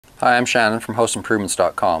Hi, I'm Shannon from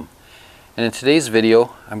houseimprovements.com, and in today's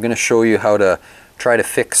video I'm going to show you how to try to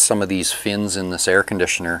fix some of these fins in this air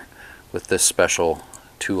conditioner with this special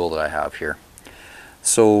tool that I have here.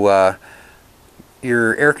 So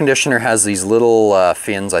your air conditioner has these little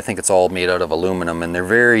fins. I think it's all made out of aluminum, and they're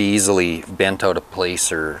very easily bent out of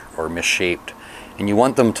place or misshaped, and you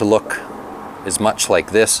want them to look as much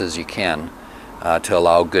like this as you can to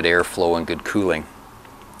allow good airflow and good cooling.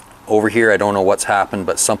 Over here I don't know what's happened,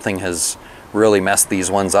 but something has really messed these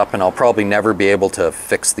ones up, and I'll probably never be able to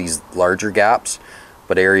fix these larger gaps,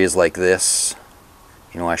 but areas like this,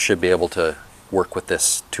 I should be able to work with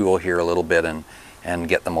this tool here a little bit and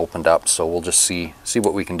get them opened up. So we'll just see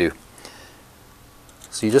what we can do.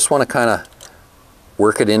 So you just want to kind of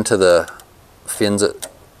work it into the fins at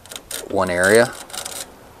one area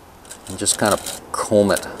and just kind of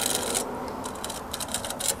comb it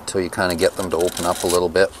until you kind of get them to open up a little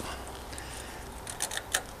bit.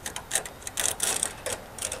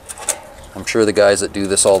 I'm sure the guys that do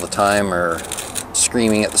this all the time are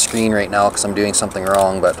screaming at the screen right now because I'm doing something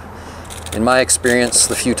wrong, but in my experience,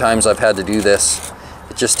 the few times I've had to do this,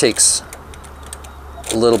 it just takes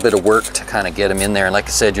a little bit of work to kind of get them in there. And like I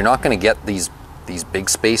said, you're not going to get these big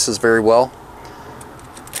spaces very well,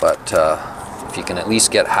 but if you can at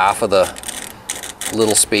least get half of the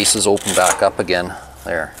little spaces open back up again,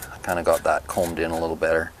 there, I kind of got that combed in a little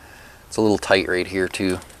better. It's a little tight right here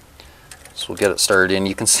too. So we'll get it started in.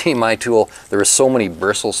 You can see my tool, there are so many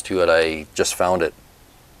bristles to it, I just found it,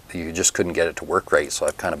 you just couldn't get it to work right, so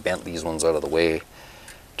I've kind of bent these ones out of the way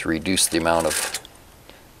to reduce the amount of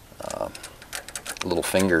little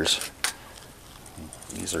fingers.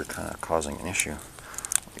 These are kind of causing an issue.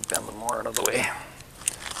 Let me bend them more out of the way.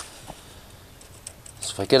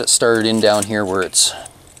 So if I get it started in down here where it's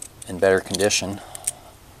in better condition,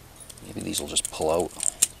 maybe these will just pull out.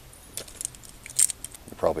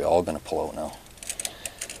 Probably all going to pull out now.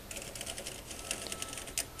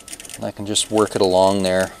 And I can just work it along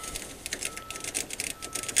there.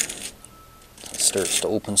 It starts to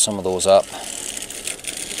open some of those up.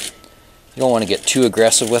 You don't want to get too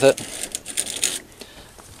aggressive with it,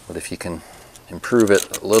 but if you can improve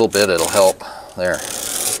it a little bit, it'll help. There.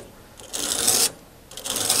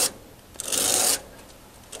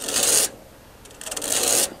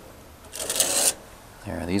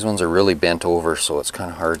 There, these ones are really bent over, so it's kind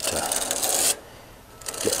of hard to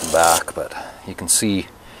get them back, but you can see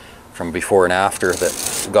from before and after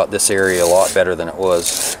that we got this area a lot better than it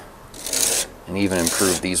was, and even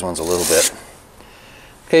improved these ones a little bit.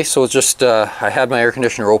 Okay, so it's just I had my air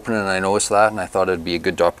conditioner open and I noticed that, and I thought it'd be a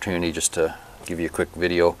good opportunity just to give you a quick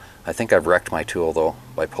video. I think I've wrecked my tool though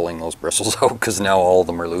by pulling those bristles out, because now all of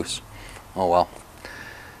them are loose. Oh well.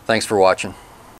 Thanks for watching.